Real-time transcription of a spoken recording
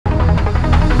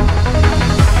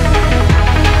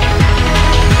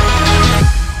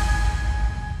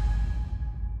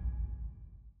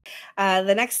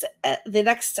The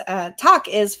next talk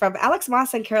is from Alex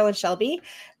Moss and Carolyn Shelby.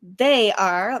 They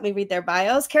are, let me read their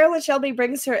bios. Carolyn Shelby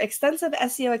brings her extensive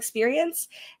SEO experience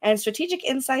and strategic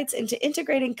insights into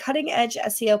integrating cutting-edge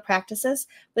SEO practices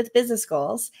with business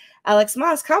goals. Alex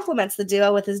Moss complements the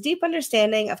duo with his deep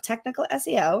understanding of technical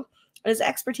SEO and his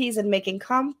expertise in making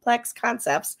complex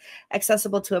concepts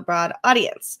accessible to a broad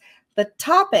audience. The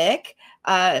topic,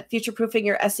 future-proofing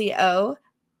your SEO,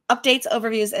 updates,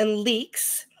 overviews, and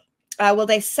leaks, will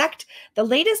dissect the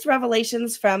latest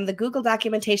revelations from the Google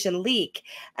documentation leak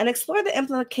and explore the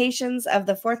implications of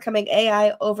the forthcoming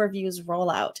AI overviews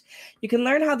rollout. You can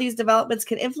learn how these developments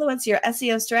can influence your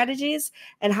SEO strategies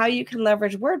and how you can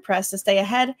leverage WordPress to stay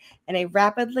ahead in a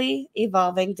rapidly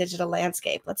evolving digital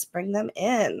landscape. Let's bring them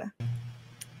in.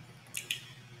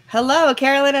 Hello,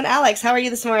 Carolyn and Alex. How are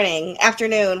you this morning,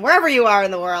 afternoon, wherever you are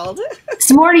in the world?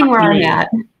 It's morning where I'm at.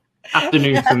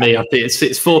 Afternoon for me. I think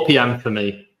it's 4 p.m. for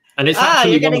me. And it's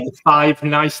actually one of the 5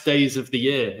 nice days of the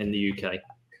year in the UK.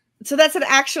 So that's an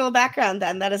actual background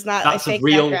then. That is not a fake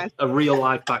background. A real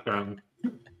life background.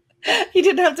 You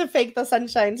didn't have to fake the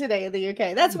sunshine today in the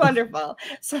UK. That's wonderful.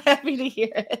 So happy to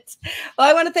hear it. Well,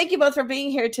 I want to thank you both for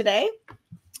being here today.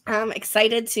 I'm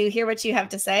excited to hear what you have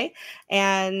to say.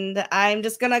 And I'm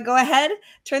just going to go ahead,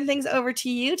 turn things over to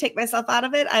you, take myself out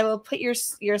of it. I will put your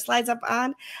slides up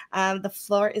on. The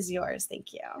floor is yours.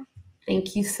 Thank you.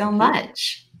 Thank you so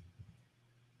much.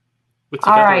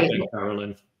 All right,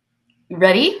 Carolyn.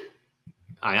 Ready?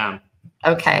 I am.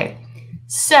 Okay.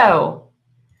 So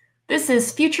this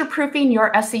is future-proofing your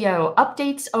SEO,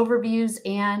 updates, overviews,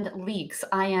 and leaks.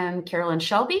 I am Carolyn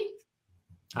Shelby.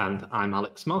 And I'm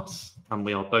Alex Moss. And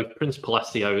we are both principal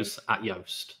SEOs at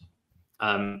Yoast,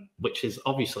 which is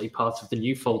obviously part of the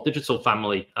New Fold Digital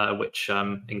family, which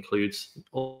includes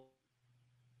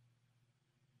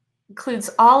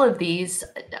all of these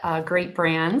great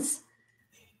brands.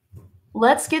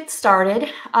 Let's get started.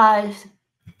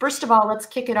 First of all, let's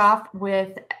kick it off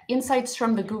with insights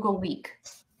from the Google leak.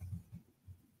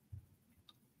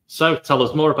 So tell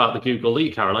us more about the Google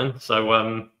leak, Carolyn.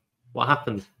 So what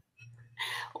happened?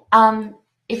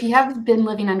 If you haven't been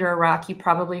living under a rock, you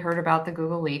probably heard about the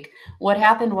Google leak. What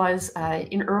happened was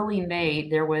in early May,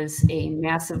 there was a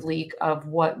massive leak of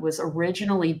what was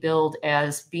originally billed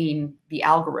as being the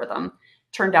algorithm.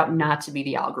 Turned out not to be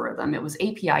the algorithm. It was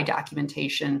API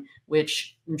documentation,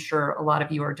 which I'm sure a lot of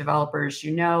you are developers,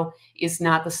 you know, is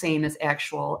not the same as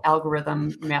actual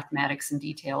algorithm mathematics and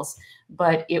details.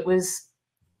 But it was,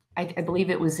 I believe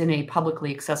it was in a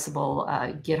publicly accessible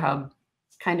GitHub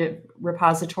kind of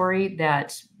repository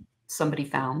that somebody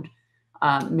found,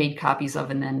 made copies of,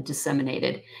 and then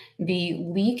disseminated. The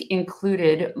leak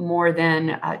included more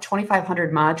than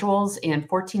 2,500 modules and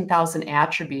 14,000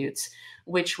 attributes,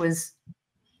 which was,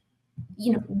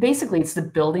 you know, basically it's the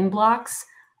building blocks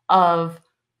of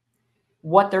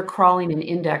what they're crawling and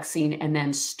indexing and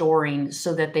then storing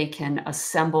so that they can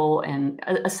assemble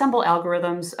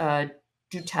algorithms,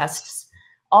 do tests,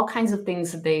 all kinds of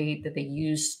things that they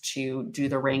use to do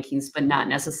the rankings, but not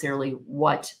necessarily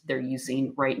what they're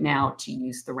using right now to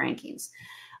use the rankings.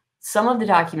 Some of the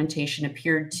documentation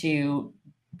appeared to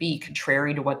be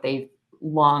contrary to what they've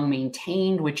long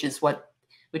maintained, which is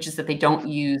that they don't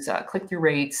use click-through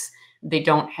rates. They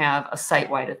don't have a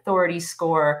site-wide authority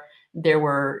score. There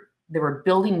were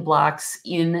building blocks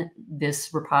in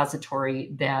this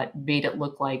repository that made it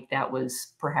look like that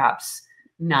was perhaps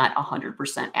not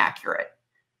 100% accurate.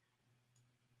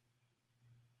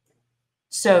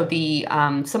 So the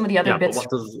some of the other bits.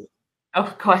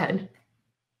 Oh, go ahead.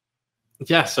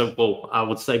 Yeah, so well, I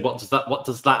would say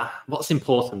what's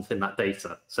important in that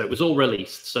data? So it was all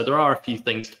released. So there are a few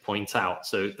things to point out.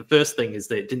 So the first thing is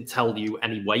that it didn't tell you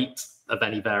any weight of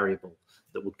any variable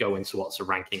that would go into what's a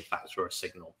ranking factor or a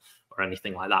signal or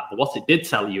anything like that. But what it did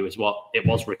tell you is what it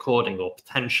was recording or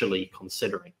potentially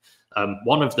considering.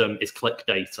 One of them is click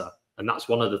data. And that's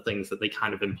one of the things that they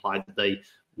kind of implied that they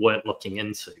weren't looking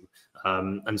into.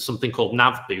 And something called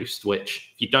nav boost,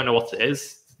 which if you don't know what it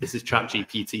is, this is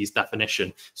ChatGPT's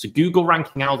definition. It's a Google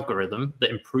ranking algorithm that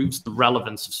improves the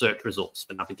relevance of search results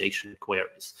for navigation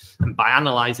queries, and by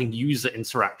analyzing user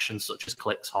interactions such as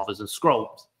clicks, hovers, and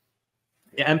scrolls.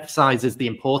 It emphasizes the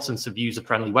importance of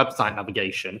user-friendly website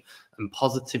navigation and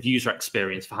positive user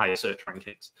experience for higher search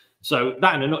rankings. So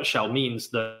that, in a nutshell, means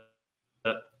that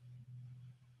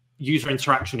user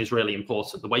interaction is really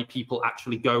important. The way people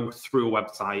actually go through a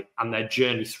website and their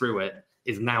journey through it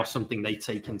is now something they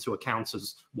take into account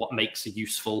as what makes a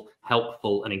useful,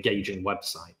 helpful, and engaging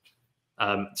website.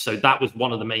 So that was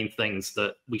one of the main things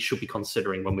that we should be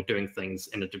considering when we're doing things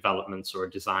in a development or a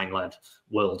design-led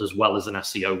world, as well as an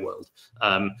SEO world.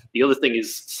 The other thing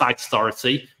is site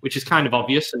authority, which is kind of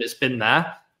obvious, and it's been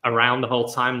there around the whole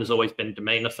time. There's always been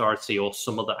domain authority or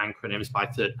some other acronyms by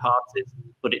third parties,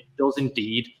 but it does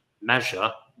indeed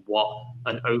measure what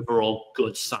an overall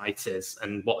good site is.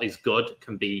 And what is good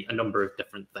can be a number of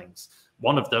different things.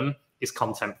 One of them is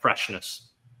content freshness.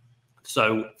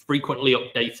 So frequently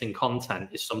updating content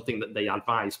is something that they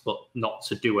advise, but not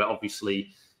to do it, obviously,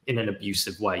 in an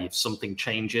abusive way. If something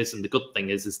changes, and the good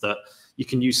thing is that you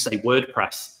can use, say,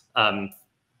 WordPress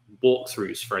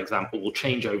walkthroughs, for example, will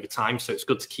change over time. So it's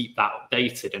good to keep that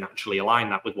updated and actually align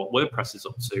that with what WordPress is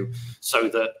up to, so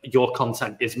that your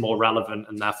content is more relevant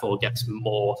and therefore gets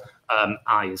more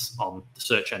eyes on the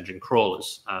search engine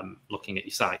crawlers looking at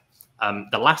your site.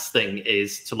 The last thing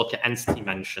is to look at entity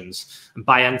mentions. And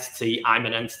by entity, I'm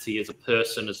an entity as a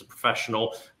person, as a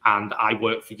professional, and I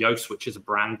work for Yoast, which is a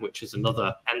brand, which is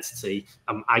another entity.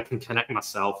 I can connect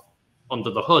myself under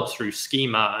the hood through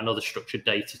schema and other structured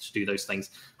data to do those things.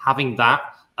 Having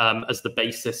that as the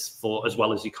basis for, as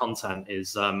well as your content,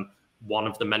 is one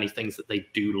of the many things that they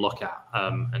do look at.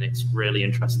 And it's really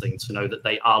interesting to know that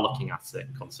they are looking at it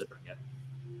and considering it.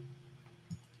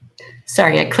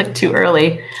 Sorry, I clicked too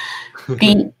early.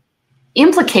 The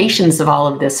implications of all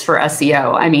of this for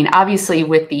SEO, I mean, obviously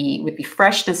with the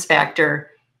freshness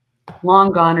factor,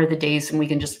 long gone are the days when we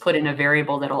can just put in a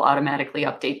variable that'll automatically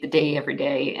update the day every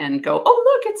day and go, oh,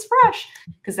 look, it's fresh,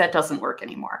 because that doesn't work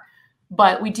anymore.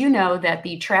 But we do know that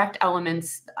the tracked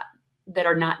elements that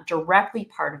are not directly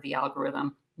part of the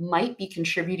algorithm might be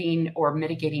contributing or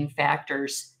mitigating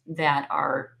factors that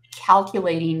are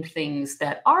calculating things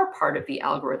that are part of the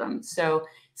algorithm. So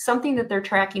something that they're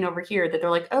tracking over here that they're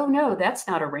like, oh no, that's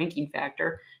not a ranking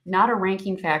factor. Not a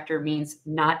ranking factor means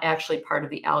not actually part of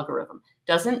the algorithm.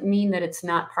 Doesn't mean that it's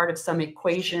not part of some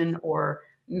equation or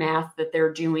math that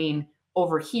they're doing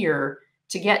over here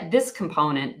to get this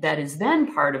component that is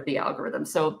then part of the algorithm.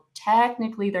 So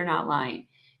technically they're not lying.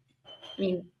 I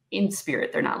mean, in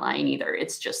spirit, they're not lying either.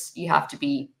 It's just, you have to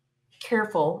be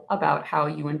careful about how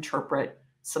you interpret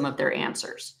some of their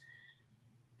answers.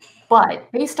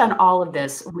 But based on all of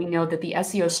this, we know that the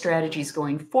SEO strategies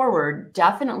going forward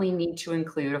definitely need to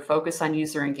include a focus on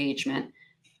user engagement,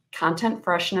 content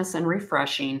freshness and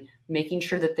refreshing, making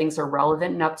sure that things are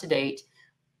relevant and up to date.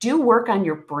 Do work on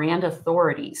your brand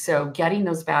authority. So getting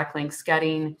those backlinks,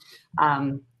 getting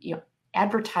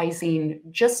advertising,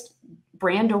 just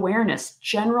brand awareness,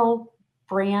 general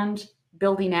brand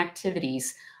building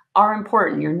activities are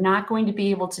important. You're not going to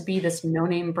be able to be this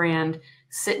no-name brand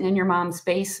sitting in your mom's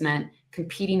basement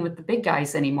competing with the big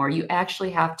guys anymore. You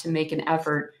actually have to make an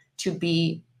effort to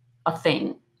be a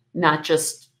thing, not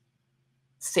just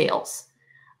sales.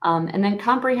 And then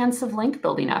comprehensive link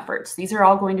building efforts. These are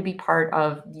all going to be part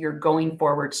of your going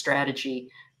forward strategy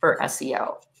for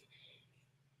SEO.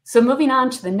 So moving on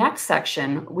to the next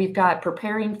section, we've got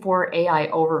preparing for AI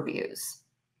overviews.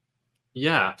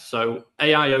 Yeah, so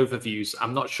AI overviews,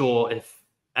 I'm not sure if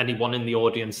anyone in the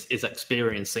audience is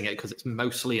experiencing it because it's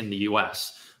mostly in the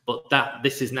US, but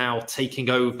this is now taking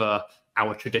over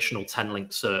our traditional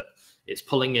 10-link SERP. It's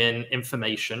pulling in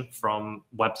information from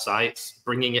websites,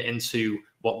 bringing it into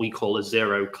what we call a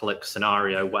zero-click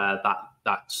scenario, where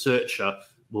that searcher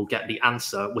will get the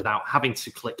answer without having to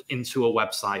click into a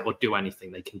website or do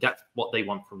anything. They can get what they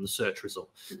want from the search result.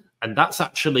 And that's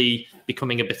actually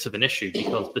becoming a bit of an issue,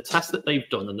 because the tests that they've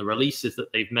done and the releases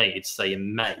that they've made, say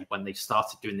in May, when they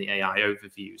started doing the AI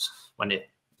overviews, when it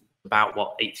about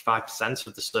 85%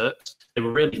 of the SERPs, they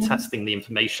were really testing the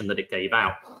information that it gave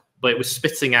out. But it was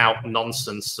spitting out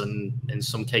nonsense and, in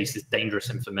some cases, dangerous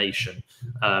information,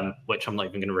 which I'm not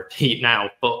even going to repeat now.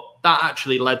 But that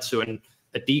actually led to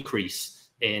a decrease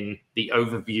in the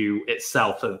overview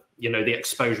itself of, the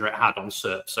exposure it had on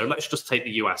SERP. So let's just take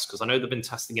the US, because I know they've been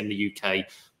testing in the UK,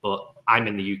 but I'm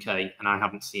in the UK and I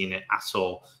haven't seen it at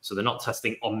all. So they're not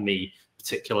testing on me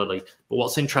particularly. But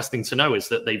what's interesting to know is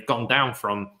that they've gone down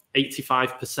from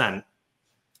 85%.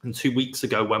 And 2 weeks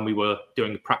ago, when we were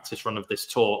doing a practice run of this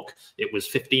talk, it was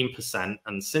 15%.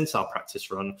 And since our practice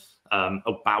run,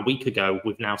 about a week ago,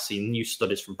 we've now seen new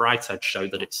studies from Brighthead show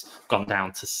that it's gone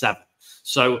down to 7%.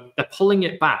 So they're pulling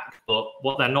it back, but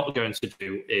what they're not going to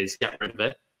do is get rid of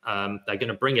it. They're going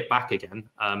to bring it back again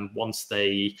once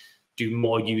they do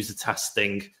more user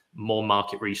testing, more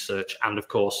market research, and of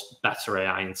course, better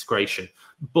AI integration.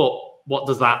 But what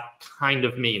does that kind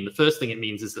of mean? The first thing it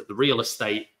means is that the real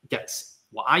estate gets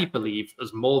what I believe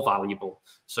is more valuable.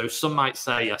 So some might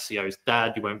say SEO is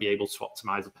dead, you won't be able to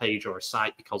optimize a page or a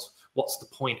site, because what's the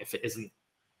point if it isn't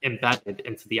embedded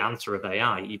into the answer of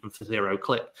AI, even for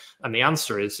 0-click. And the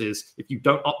answer is if you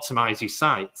don't optimize your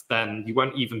site, then you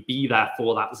won't even be there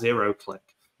for that 0-click.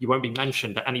 You won't be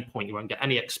mentioned at any point. You won't get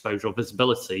any exposure or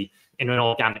visibility in an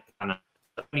organic manner.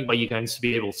 The only way you're going to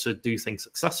be able to do things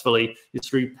successfully is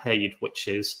through paid, which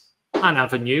is an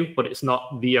avenue, but it's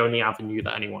not the only avenue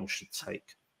that anyone should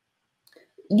take.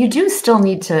 You do still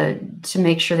need to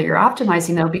make sure that you're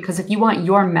optimizing, though, because if you want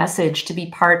your message to be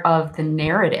part of the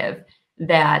narrative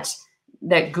that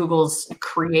Google's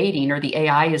creating or the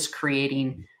AI is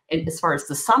creating, as far as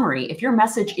the summary, if your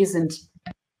message isn't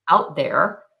out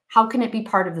there, how can it be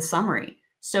part of the summary?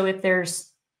 So if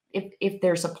there's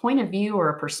a point of view or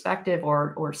a perspective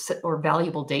or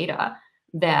valuable data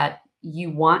that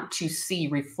you want to see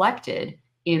reflected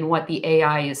in what the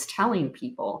AI is telling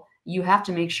people, you have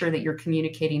to make sure that you're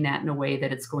communicating that in a way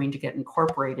that it's going to get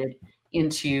incorporated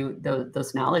into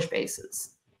those knowledge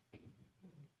bases.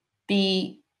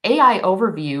 The AI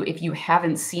overview, if you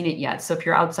haven't seen it yet, so if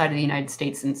you're outside of the United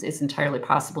States, and it's entirely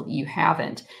possible that you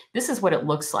haven't, this is what it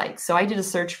looks like. So I did a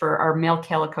search for "Are male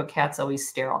calico cats always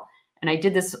sterile?" And I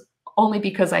did this only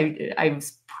because I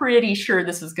was pretty sure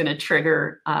this was going to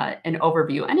trigger an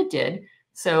overview, and it did.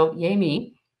 So yay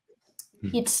me.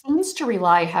 It seems to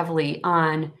rely heavily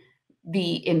on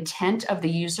the intent of the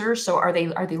user. So are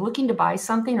they looking to buy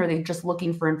something, or are they just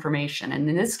looking for information? And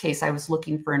in this case, I was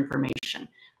looking for information.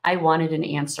 I wanted an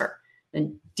answer.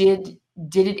 Then did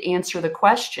it answer the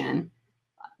question?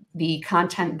 The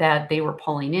content that they were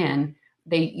pulling in,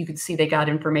 you could see they got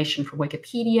information from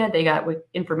Wikipedia, they got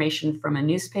information from a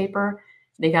newspaper,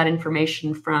 they got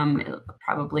information from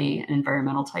probably an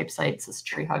environmental type site, it says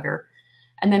Tree Hugger.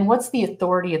 And then what's the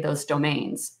authority of those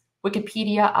domains?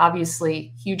 Wikipedia,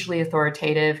 obviously hugely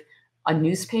authoritative. A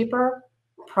newspaper,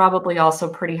 probably also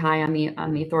pretty high on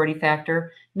the authority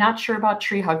factor. Not sure about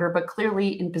Tree Hugger, but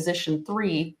clearly in position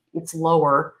 3, it's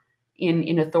lower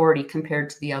in authority compared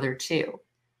to the other two.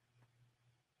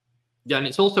 Yeah, and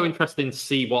it's also interesting to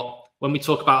see when we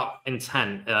talk about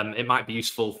intent, it might be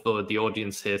useful for the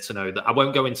audience here to know that I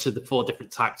won't go into the 4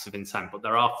 different types of intent, but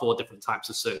there are 4 different types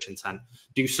of search intent.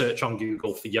 Do search on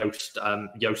Google for Yoast,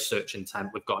 Yoast search intent.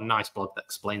 We've got a nice blog that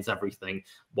explains everything,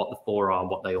 what the 4 are,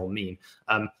 what they all mean.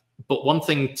 But one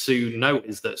thing to note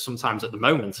is that sometimes, at the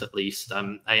moment at least,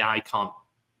 AI can't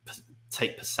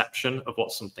take perception of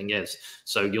what something is.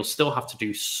 So you'll still have to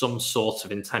do some sort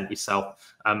of intent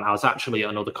yourself. I was actually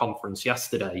at another conference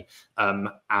yesterday,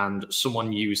 and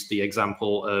someone used the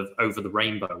example of Over the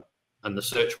Rainbow, and the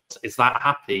search was, is that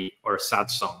happy or a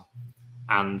sad song?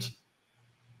 And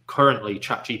currently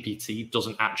ChatGPT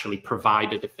doesn't actually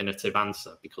provide a definitive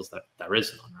answer because there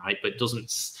is none, right? But it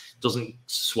doesn't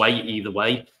sway either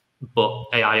way. But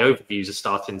AI overviews are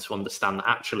starting to understand that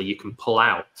actually you can pull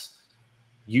out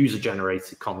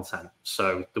user-generated content.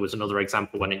 So there was another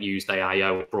example when it used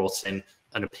AIO, it brought in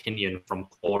an opinion from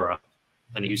Quora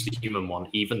and it used a human one,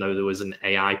 even though there was an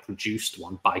AI-produced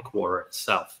one by Quora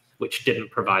itself, which didn't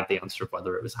provide the answer of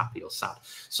whether it was happy or sad.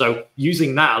 So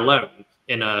using that alone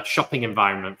in a shopping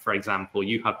environment, for example,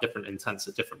 you have different intents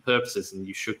at different purposes, and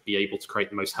you should be able to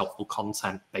create the most helpful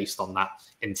content based on that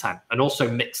intent, and also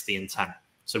mix the intent.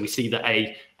 So we see that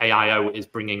AIO is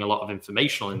bringing a lot of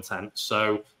informational intent,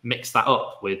 so mix that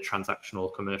up with transactional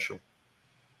or commercial.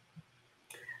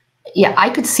 Yeah, I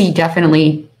could see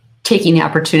definitely taking the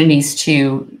opportunities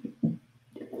to,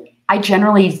 I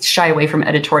generally shy away from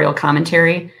editorial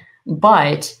commentary,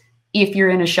 but if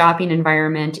you're in a shopping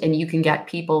environment and you can get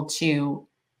people to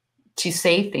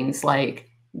say things like,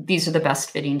 these are the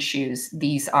best fitting shoes,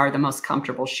 these are the most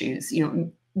comfortable shoes,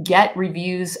 get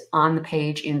reviews on the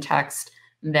page in text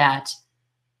that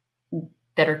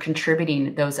are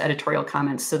contributing those editorial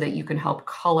comments so that you can help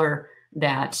color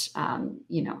that,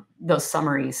 those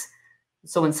summaries.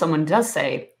 So when someone does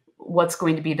say, what's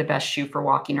going to be the best shoe for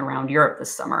walking around Europe this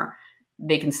summer,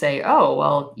 they can say, oh,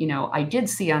 well, I did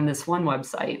see on this one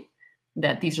website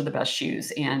that these are the best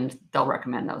shoes, and they'll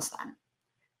recommend those then.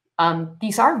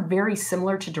 These are very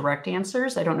similar to direct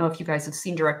answers. I don't know if you guys have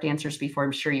seen direct answers before.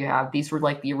 I'm sure you have. These were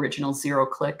like the original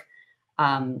 0-click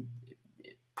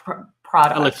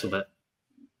product. A little bit.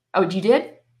 Oh, you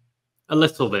did? A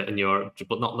little bit in Europe,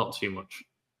 but not too much.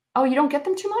 Oh, you don't get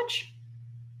them too much?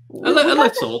 A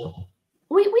little.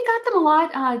 We got them a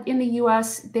lot in the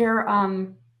US. They're,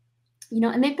 and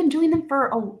they've been doing them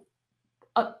for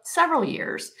several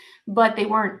years, but they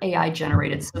weren't AI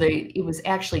generated. So it was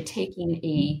actually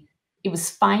it was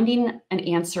finding an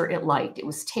answer it liked. It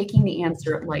was taking the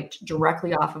answer it liked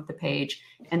directly off of the page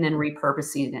and then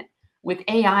repurposing it. With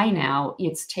AI now,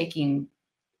 it's taking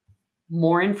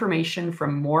more information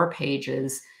from more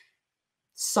pages,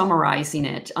 summarizing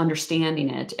it, understanding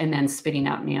it, and then spitting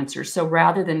out an answer. So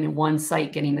rather than one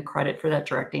site getting the credit for that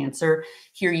direct answer,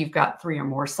 here you've got 3 or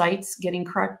more sites getting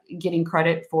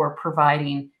credit for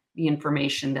providing the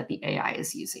information that the AI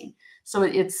is using. So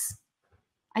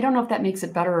I don't know if that makes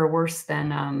it better or worse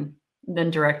than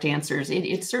direct answers.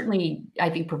 It certainly,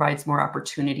 I think, provides more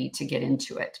opportunity to get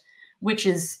into it, which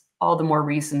is all the more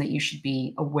reason that you should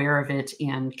be aware of it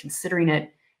and considering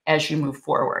it as you move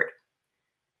forward.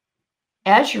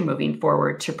 As you're moving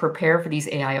forward to prepare for these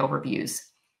AI overviews,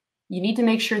 you need to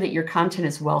make sure that your content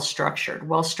is well structured.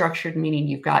 Well structured meaning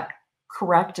you've got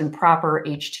correct and proper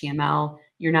HTML.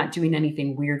 You're not doing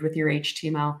anything weird with your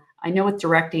HTML. I know with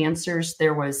direct answers,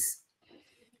 there was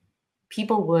okay,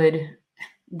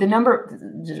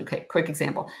 quick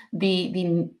example.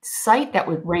 The site that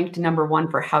was ranked #1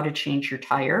 for how to change your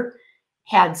tire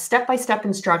had step-by-step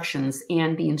instructions,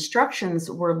 and the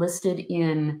instructions were listed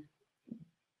in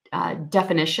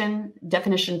definition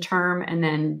term, and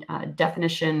then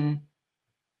definition,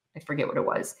 I forget what it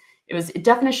was. It was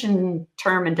definition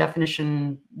term and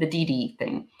definition, the DD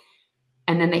thing.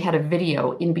 And then they had a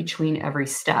video in between every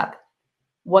step.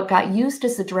 What got used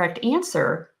as a direct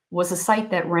answer was a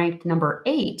site that ranked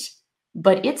 #8,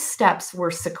 but its steps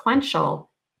were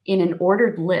sequential in an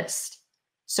ordered list.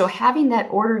 So having that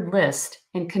ordered list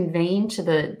and conveying to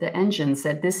the engines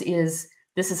that this is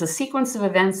a sequence of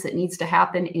events that needs to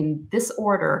happen in this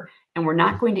order, and we're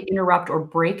not going to interrupt or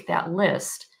break that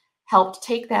list, helped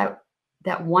take that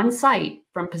one site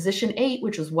from position 8,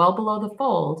 which was well below the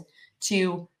fold,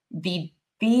 to the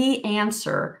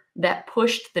answer that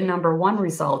pushed the #1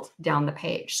 result down the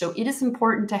page. So it is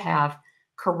important to have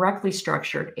correctly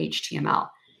structured HTML.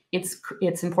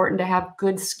 It's important to have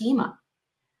good schema.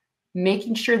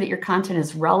 Making sure that your content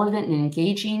is relevant and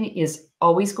engaging is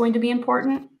always going to be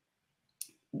important.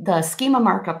 The schema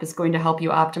markup is going to help you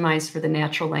optimize for the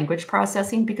natural language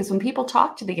processing, because when people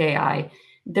talk to the AI,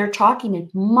 they're talking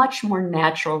in much more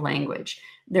natural language.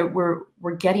 That we're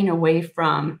getting away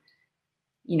from,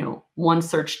 one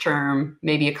search term,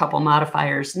 maybe a couple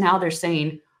modifiers. Now they're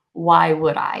saying, why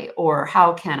would I? Or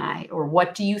how can I? Or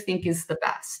what do you think is the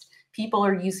best? People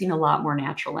are using a lot more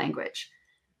natural language.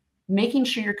 Making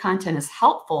sure your content is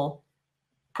helpful,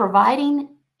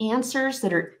 providing answers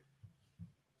that are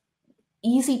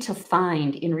easy to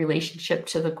find in relationship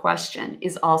to the question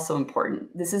is also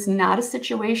important. This is not a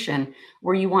situation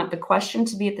where you want the question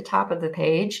to be at the top of the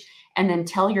page and then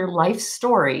tell your life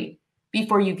story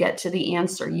before you get to the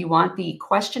answer. You want the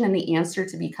question and the answer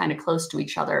to be kind of close to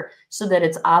each other so that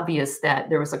it's obvious that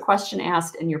there was a question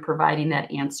asked and you're providing that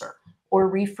answer.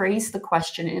 Or rephrase the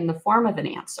question in the form of an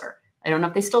answer. I don't know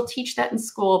if they still teach that in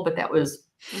school, but that was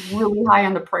really high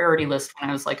on the priority list when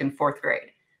I was in 4th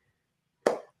grade.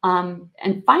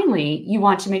 And finally, you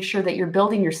want to make sure that you're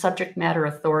building your subject matter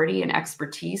authority and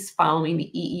expertise following the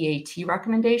EEAT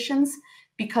recommendations,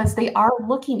 because they are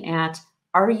looking at,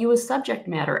 are you a subject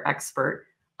matter expert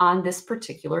on this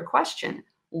particular question?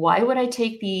 Why would I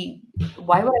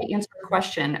answer a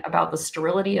question about the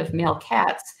sterility of male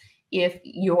cats if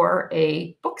you're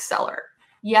a bookseller?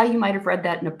 Yeah, you might have read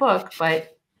that in a book,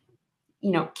 but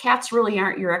cats really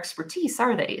aren't your expertise,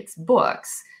 are they? It's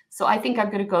books. So I think I'm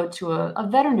going to go to a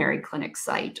veterinary clinic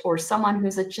site, or someone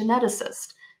who's a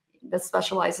geneticist that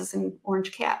specializes in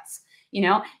orange cats.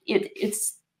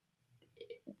 It's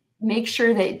make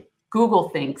sure that Google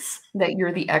thinks that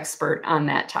you're the expert on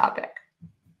that topic.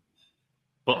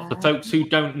 But for folks who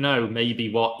don't know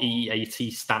maybe what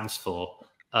EEAT stands for,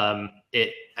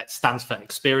 it stands for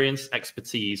experience,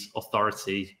 expertise,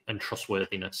 authority, and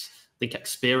trustworthiness. I think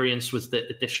experience was the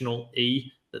additional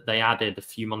E that they added a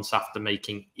few months after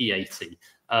making EAT.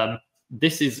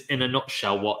 This is, in a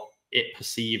nutshell, what it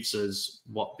perceives as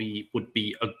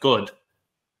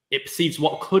it perceives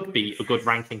what could be a good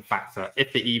ranking factor,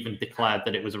 if it even declared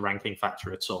that it was a ranking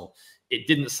factor at all. It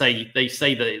didn't say, they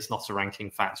say that it's not a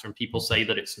ranking factor, and people say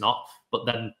that it's not, but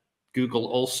then Google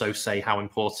also say how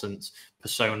important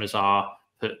personas are,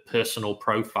 personal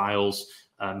profiles,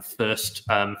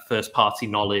 first-party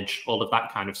knowledge, all of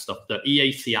that kind of stuff. The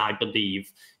EAT, I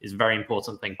believe, is a very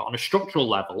important thing. But on a structural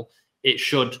level, it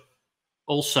should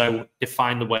also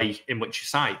define the way in which your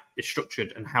site is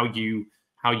structured and how you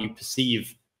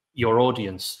perceive your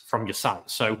audience from your site.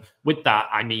 So with that,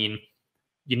 I mean,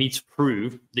 you need to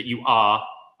prove that you are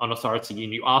an authority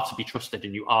and you are to be trusted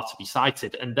and you are to be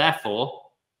cited, and therefore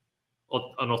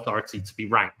an authority to be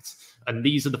ranked. And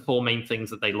these are the 4 main things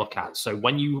that they look at. So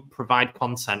when you provide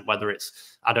content, whether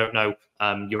it's, I don't know,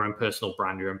 your own personal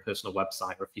brand, your own personal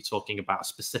website, or if you're talking about a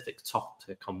specific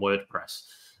topic on WordPress,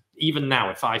 even now,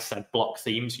 if I said block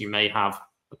themes, you may have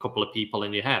a couple of people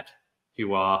in your head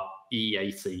who are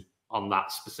E80 on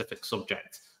that specific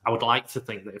subject. I would like to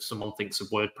think that if someone thinks of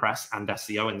WordPress and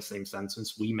SEO in the same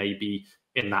sentence, we may be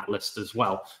in that list as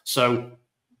well. So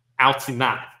outing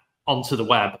that onto the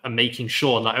web and making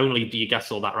sure not only do you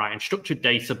get all that right in structured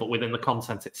data, but within the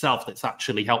content itself that's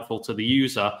actually helpful to the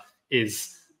user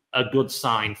is a good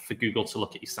sign for Google to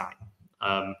look at your site.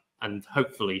 And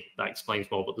hopefully that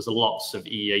explains more, but there's lots of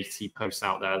E80 posts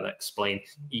out there that explain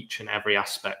each and every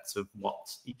aspect of what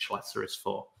each letter is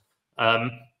for.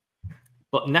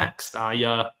 But next,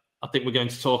 I think we're going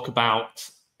to talk about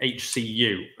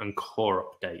HCU and core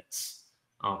updates,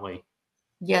 aren't we?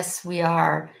 Yes, we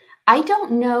are. I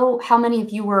don't know how many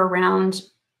of you were around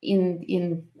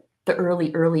in the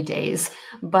early days,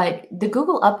 but the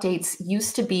Google updates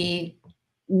used to be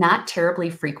not terribly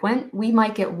frequent. We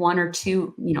might get one or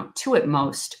two, two at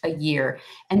most a year.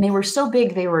 And they were so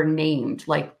big, they were named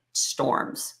like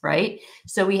storms, right?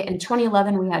 So in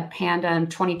 2011, we had Panda. In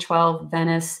 2012,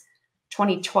 Venice.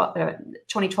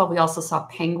 2012, we also saw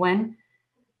Penguin.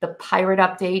 The pirate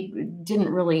update didn't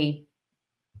really,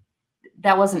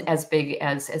 that wasn't as big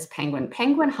as Penguin.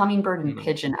 Penguin, Hummingbird, and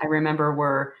Pigeon, I remember,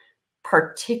 were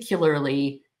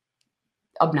particularly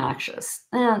obnoxious.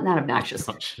 Not obnoxious.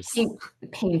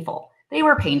 Painful. They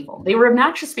were painful. They were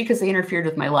obnoxious because they interfered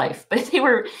with my life, but they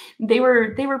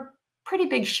were pretty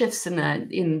big shifts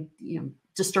in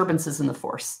disturbances in the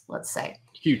force, let's say.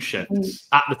 Huge shifts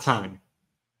at the time.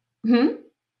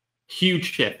 Huge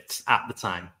shifts at the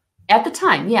time. At the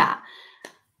time, yeah.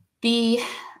 If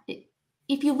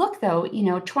you look though,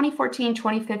 2014,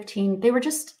 2015, they were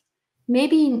just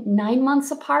maybe 9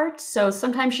 months apart. So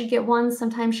sometimes you'd get one,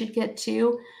 sometimes you'd get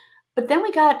two. But then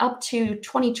we got up to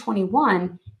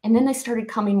 2021, and then they started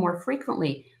coming more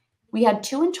frequently. We had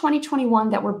two in 2021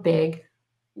 that were big.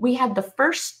 We had the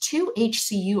first two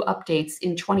HCU updates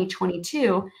in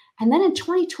 2022. And then in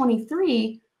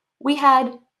 2023, we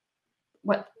had,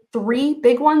 three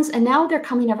big ones? And now they're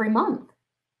coming every month.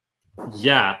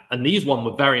 Yeah, and these ones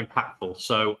were very impactful.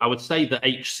 So I would say that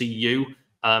HCU,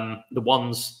 the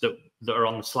ones that are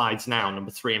on the slides now, number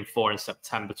 3 and 4 in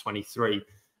September 23,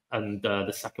 and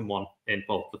the second one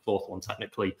the fourth one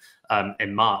technically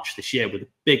in March this year, were the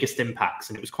biggest impacts.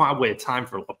 And it was quite a weird time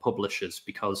for a lot of publishers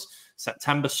because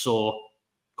September saw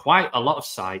quite a lot of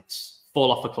sites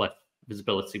fall off a cliff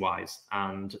visibility wise,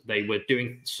 and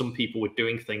some people were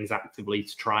doing things actively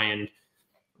to try and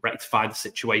rectify the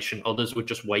situation. Others were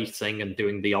just waiting and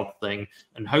doing the odd thing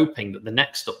and hoping that the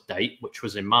next update, which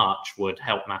was in March, would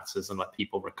help matters and let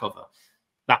people recover.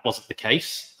 That wasn't the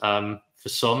case. For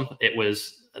some, it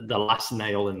was the last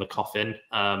nail in the coffin,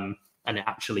 and it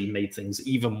actually made things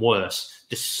even worse,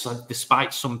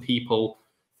 despite some people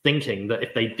thinking that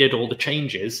if they did all the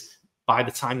changes, by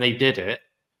the time they did it,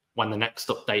 when the next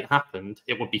update happened,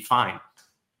 it would be fine.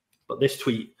 But this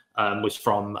tweet was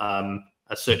from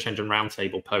a Search Engine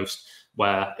Roundtable post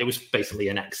where it was basically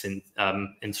an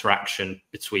interaction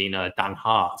between Dan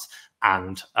Hart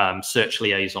and Search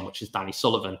Liaison, which is Danny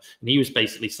Sullivan. And he was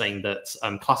basically saying that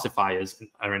classifiers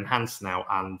are enhanced now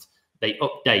and they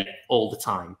update all the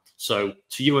time. So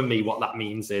to you and me, what that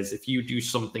means is if you do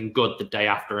something good the day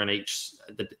after any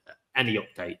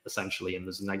update, essentially, and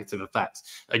there's a negative effect,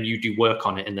 and you do work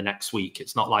on it in the next week,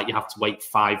 it's not like you have to wait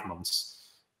 5 months.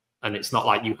 And it's not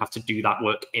like you have to do that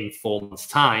work in 4 months'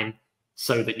 time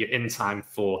so that you're in time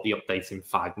for the update in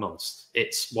 5 months.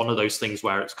 It's one of those things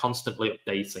where it's constantly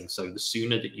updating. So the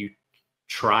sooner that you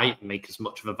try and make as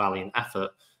much of a valiant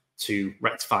effort to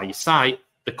rectify your site,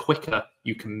 the quicker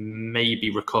you can maybe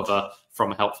recover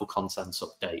from a helpful content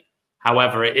update.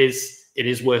 However, it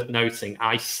is worth noting,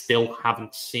 I still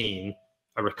haven't seen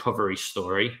a recovery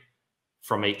story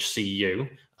from HCU,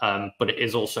 but it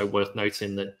is also worth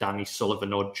noting that Danny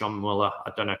Sullivan or John Muller,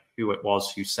 I don't know who it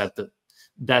was, who said that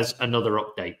there's another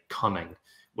update coming,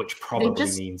 which probably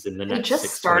means in the next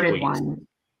 6 to 8 weeks. One.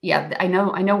 Yeah, I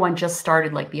know one just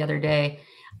started like the other day.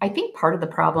 I think part of the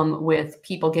problem with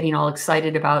people getting all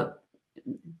excited about,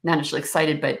 not actually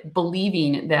excited, but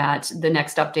believing that the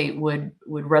next update would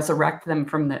resurrect them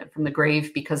from the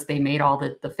grave because they made all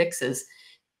the fixes,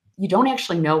 you don't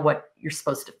actually know what you're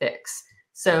supposed to fix.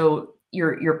 So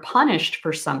you're punished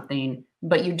for something,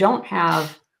 but you don't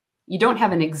have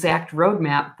an exact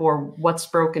roadmap for what's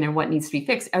broken and what needs to be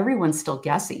fixed. Everyone's still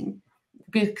guessing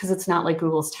because it's not like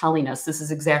Google's telling us this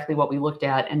is exactly what we looked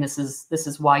at and this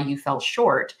is why you fell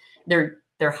short.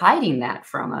 They're hiding that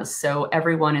from us. So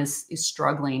everyone is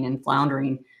struggling and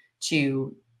floundering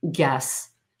to guess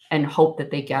and hope that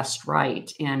they guessed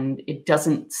right. And it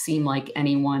doesn't seem like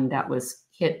anyone that was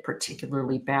hit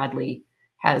particularly badly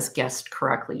has guessed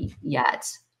correctly yet.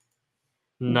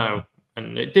 No.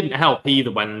 And it didn't help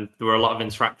either when there were a lot of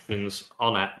interactions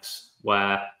on X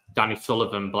where Danny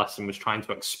Sullivan, bless him, was trying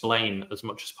to explain as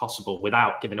much as possible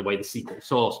without giving away the secret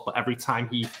sauce. But every time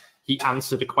he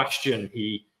answered a question,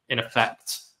 he in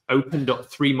effect opened up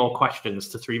 3 more questions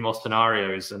to 3 more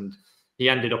scenarios, and he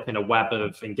ended up in a web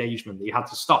of engagement that he had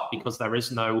to stop because there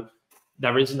is no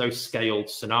scaled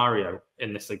scenario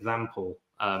in this example,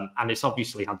 and it's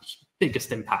obviously had the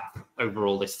biggest impact over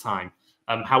all this time.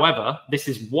 However, this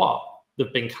is what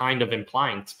they've been kind of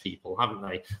implying to people, haven't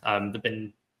they? They've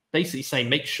been basically saying,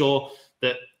 make sure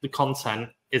that the content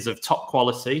is of top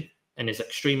quality and is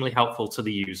extremely helpful to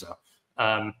the user.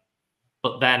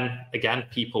 But then again,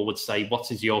 people would say,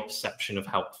 what is your perception of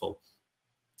helpful?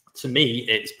 To me,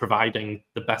 it's providing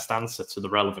the best answer to the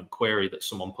relevant query that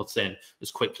someone puts in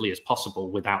as quickly as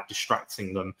possible without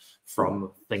distracting them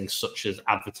from things such as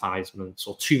advertisements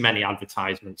or too many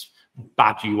advertisements,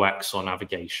 bad UX or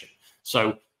navigation.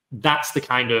 So that's the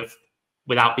kind of,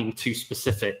 without being too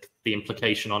specific, the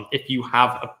implication on if you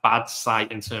have a bad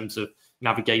site in terms of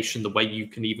navigation, the way you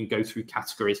can even go through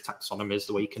categories, taxonomies,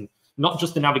 the way you can, not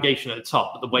just the navigation at the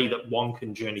top, but the way that one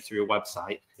can journey through a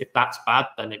website. If that's bad,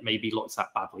 then it may be looked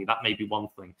at badly. That may be one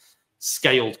thing.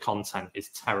 Scaled content is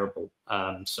terrible.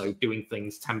 So doing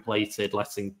things templated,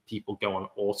 letting people go on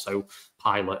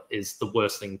autopilot is the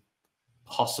worst thing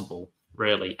possible,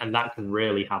 really. And that can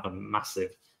really have a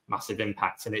massive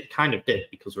impact. And it kind of did,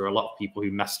 because there were a lot of people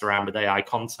who messed around with AI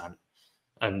content.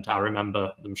 And I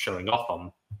remember them showing off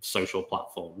on social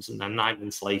platforms. And then 9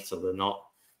 months later, they're not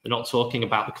talking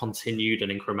about the continued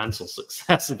and incremental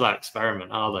success of that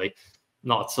experiment, are they?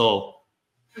 Not at all.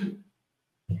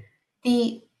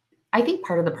 I think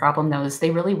part of the problem, though, is they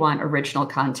really want original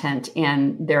content.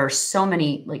 And there are so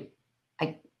many, like,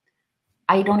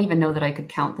 I don't even know that I could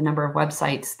count the number of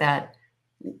websites that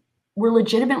were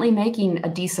legitimately making a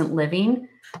decent living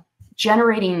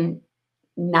generating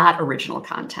not original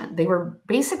content. They were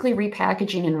basically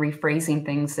repackaging and rephrasing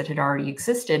things that had already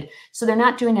existed. So they're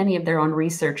not doing any of their own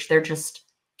research. They're just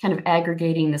kind of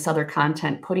aggregating this other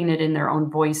content, putting it in their own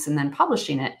voice, and then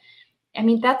publishing it. I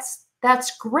mean,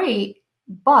 that's great,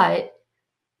 but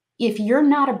if you're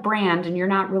not a brand and you're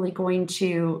not really going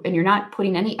to, and you're not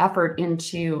putting any effort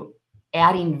into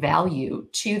adding value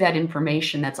to that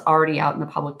information that's already out in the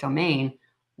public domain,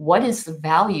 what is the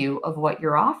value of what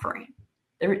you're offering?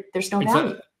 There's no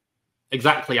value.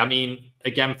 Exactly. I mean,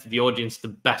 again, for the audience, the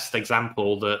best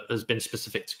example that has been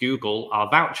specific to Google are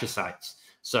voucher sites.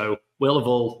 So we'll have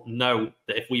all know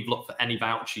that if we've looked for any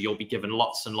voucher, you'll be given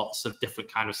lots and lots of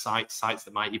different kind of sites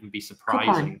that might even be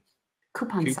surprising.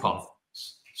 Coupon sites.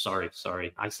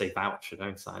 Sorry. I say voucher,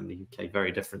 don't I? In the UK,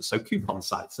 very different. So coupon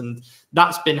sites, and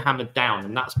that's been hammered down,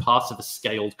 and that's part of a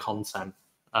scaled content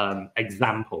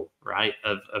example, right,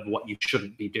 of what you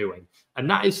shouldn't be doing. And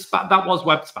that was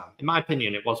web spam. In my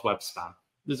opinion, it was web spam.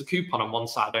 There's a coupon on one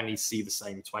side, I only see the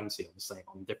same 20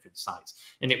 on different sites.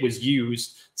 And it was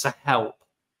used to help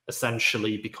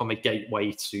essentially become a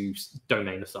gateway to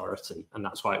domain authority. And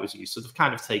that's why it was used. So they've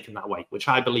kind of taken that away, which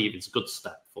I believe is a good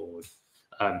step forward.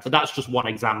 But that's just one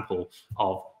example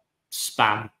of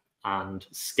spam and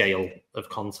scale of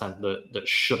content that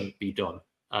shouldn't be done.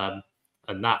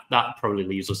 And that probably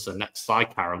leads us to the next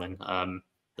slide, Carolyn,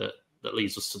 that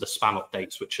leads us to the spam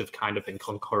updates, which have kind of been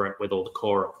concurrent with all the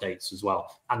core updates as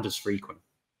well, and as frequent.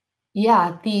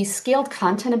 Yeah, the scaled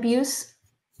content abuse,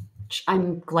 which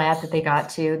I'm glad that they got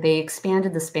to. They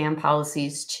expanded the spam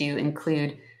policies to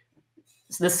include,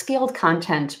 so the scaled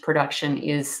content production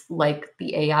is like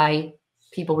the AI.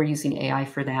 People were using AI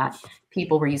for that.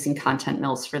 People were using content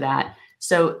mills for that.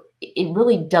 So it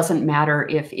really doesn't matter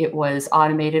if it was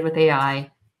automated with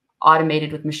AI,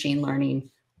 automated with machine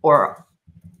learning, or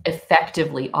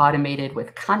effectively automated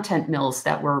with content mills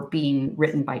that were being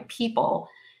written by people.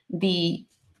 They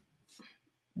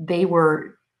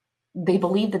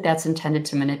believe that that's intended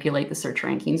to manipulate the search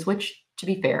rankings, which, to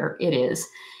be fair, it is.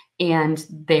 And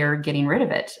they're getting rid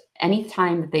of it.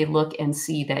 Anytime that they look and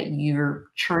see that you're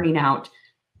churning out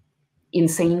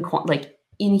insane, like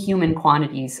inhuman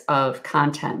quantities of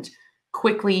content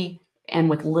quickly and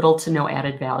with little to no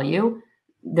added value,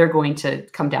 they're going to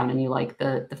come down on you like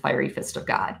the fiery fist of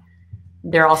God.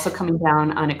 They're also coming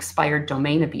down on expired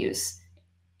domain abuse.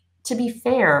 To be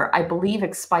fair, I believe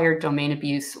expired domain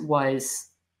abuse was,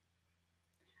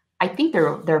 I think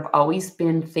there have always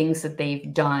been things that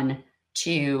they've done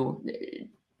to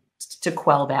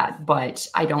quell that, but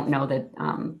I don't know that,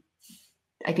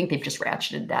 I think they've just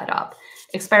ratcheted that up.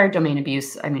 Expired domain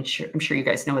abuse, I'm sure you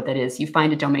guys know what that is. You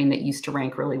find a domain that used to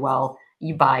rank really well,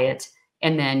 you buy it,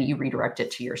 and then you redirect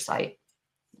it to your site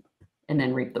and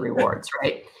then reap the rewards,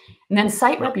 right? And then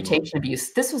site reputation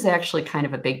abuse. This was actually kind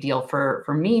of a big deal for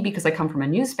me because I come from a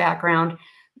news background.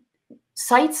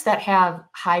 Sites that have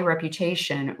high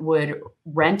reputation would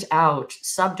rent out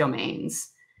subdomains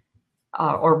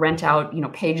or rent out,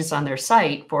 pages on their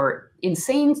site for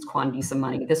insane quantities of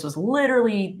money. This was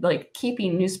literally like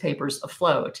keeping newspapers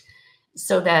afloat,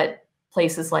 so that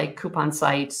places like coupon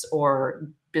sites or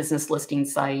business listing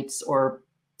sites or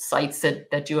sites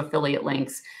that do affiliate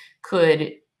links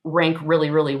could rank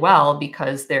really, really well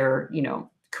because they're,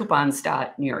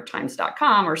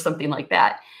 coupons.newyorktimes.com or something like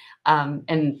that.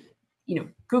 And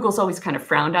Google's always kind of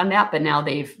frowned on that, but now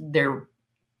they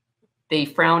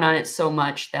frown on it so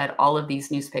much that all of these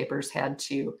newspapers had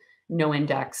to no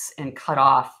index and cut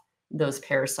off those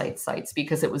parasite sites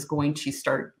because it was going to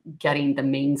start getting the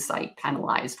main site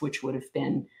penalized, which would have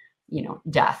been,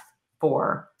 death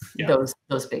for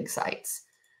those big sites.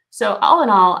 So all in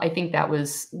all, I think that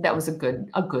was a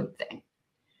good thing.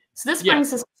 So this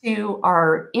brings us to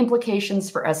our implications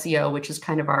for SEO, which is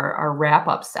kind of our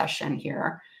wrap-up session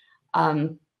here.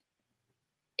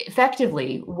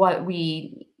 Effectively, what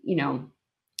we,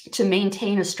 to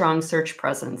maintain a strong search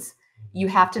presence, you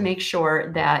have to make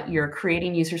sure that you're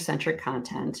creating user-centric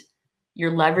content,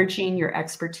 you're leveraging your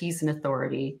expertise and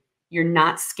authority, you're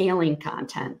not scaling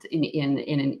content in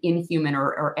an inhuman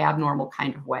or abnormal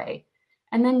kind of way.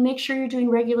 And then make sure you're doing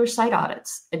regular site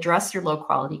audits, address your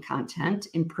low-quality content,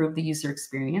 improve the user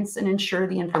experience, and ensure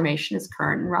the information is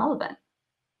current and relevant.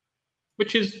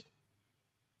 Which is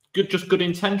just good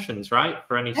intentions, right?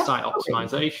 For any site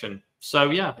optimization.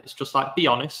 So yeah, it's just like, be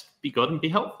honest, be good, and be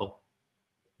helpful.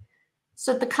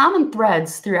 So the common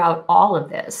threads throughout all of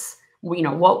this,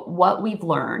 what we've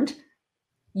learned,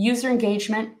 user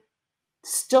engagement,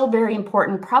 still very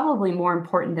important, probably more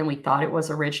important than we thought it was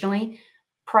originally.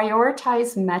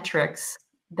 Prioritize metrics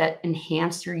that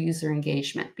enhance your user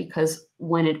engagement, because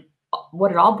what it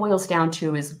all boils down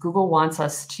to is Google wants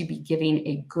us to be giving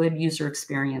a good user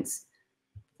experience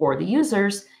for the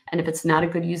users. And if it's not a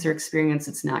good user experience,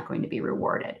 it's not going to be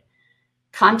rewarded.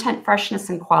 Content freshness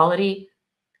and quality,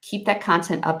 keep that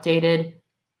content updated,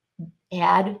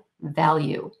 add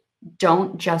value.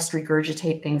 Don't just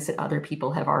regurgitate things that other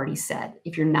people have already said.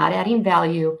 If you're not adding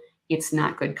value, it's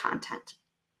not good content.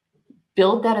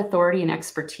 Build that authority and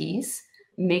expertise.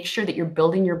 Make sure that you're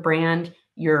building your brand,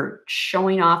 you're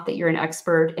showing off that you're an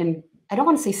expert. And I don't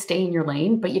want to say stay in your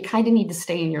lane, but you kind of need to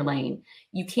stay in your lane.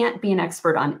 You can't be an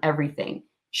expert on everything.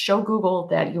 Show Google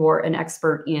that you're an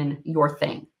expert in your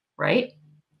thing, right?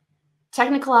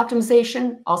 Technical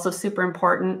optimization, also super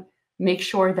important. Make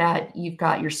sure that you've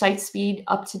got your site speed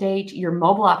up to date. Your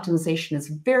mobile optimization is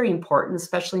very important,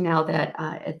 especially now that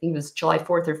I think it was July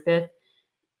 4th or 5th,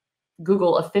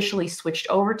 Google officially switched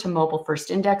over to mobile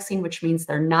first indexing, which means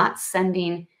they're not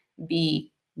sending the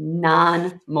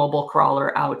non-mobile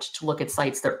crawler out to look at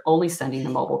sites. They're only sending the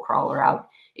mobile crawler out.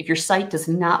 If your site does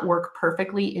not work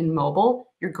perfectly in mobile,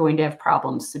 you're going to have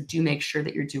problems. So do make sure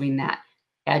that you're doing that.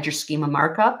 Add your schema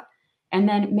markup, and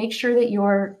then make sure that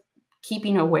you're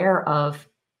keeping aware of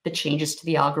the changes to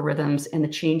the algorithms and the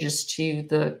changes to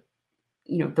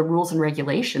the rules and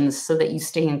regulations so that you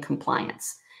stay in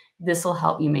compliance. This will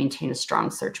help you maintain a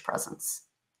strong search presence.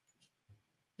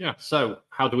 Yeah, so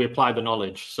how do we apply the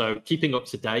knowledge? So keeping up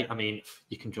to date, I mean,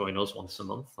 you can join us once a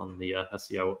month on the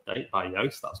SEO update by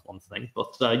Yoast, that's one thing.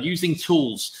 But using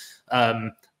tools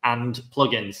and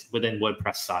plugins within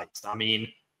WordPress sites. I mean,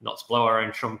 not to blow our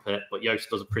own trumpet, but Yoast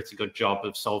does a pretty good job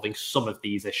of solving some of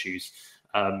these issues.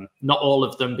 Not all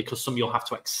of them, because some you'll have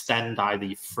to extend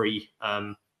either free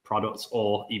products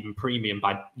or even premium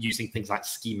by using things like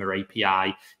Schema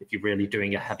API if you're really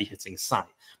doing a heavy hitting site.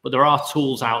 But there are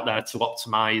tools out there to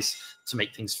optimize, to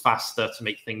make things faster, to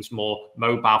make things more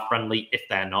mobile friendly. If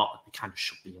they're not, they kind of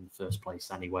should be in the first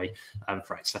place anyway,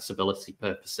 for accessibility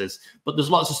purposes. But there's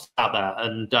lots of stuff out there,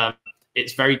 and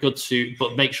it's very good to,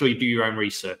 but make sure you do your own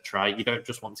research, right? You don't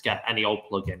just want to get any old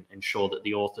plugin. Ensure that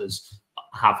the authors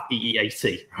have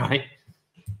EEAT, right?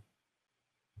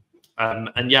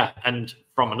 And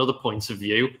from another point of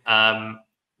view,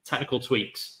 technical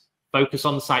tweaks. Focus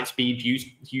on site speed,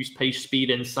 use page speed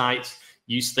insights,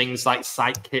 use things like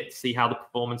Sitekit, see how the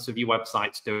performance of your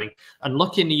website's doing. And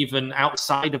looking even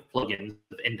outside of plugins,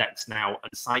 Index Now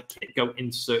and Sitekit, go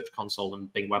into Search Console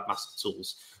and Bing Webmaster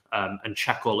Tools and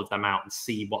check all of them out and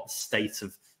see what the state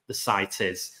of the site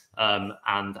is. And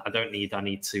I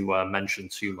need to mention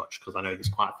too much, because I know there's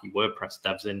quite a few WordPress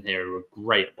devs in here who are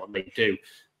great at what they do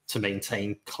to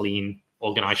maintain clean,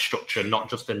 organized structure, not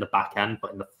just in the back end,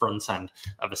 but in the front end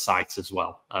of a site as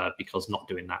well, because not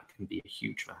doing that can be a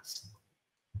huge mess.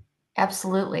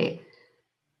 Absolutely.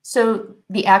 So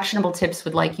the actionable tips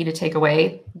would like you to take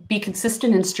away: be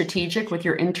consistent and strategic with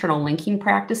your internal linking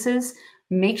practices.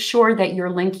 Make sure that you're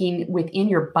linking within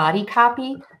your body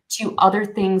copy to other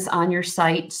things on your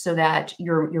site so that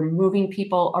you're moving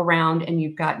people around and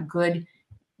you've got good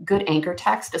anchor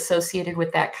text associated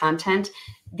with that content.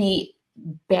 The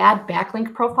bad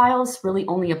backlink profiles really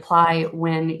only apply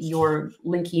when you're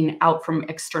linking out from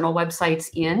external websites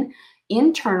in.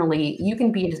 Internally, you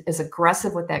can be as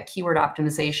aggressive with that keyword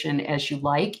optimization as you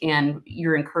like, and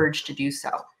you're encouraged to do so.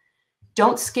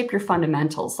 Don't skip your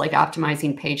fundamentals like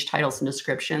optimizing page titles and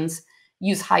descriptions.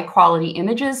 Use high quality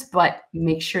images, but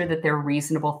make sure that they're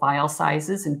reasonable file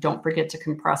sizes, and don't forget to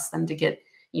compress them to get,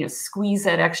 squeeze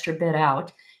that extra bit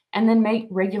out. And then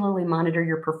regularly monitor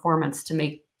your performance to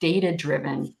make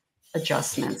data-driven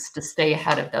adjustments to stay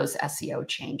ahead of those SEO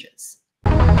changes.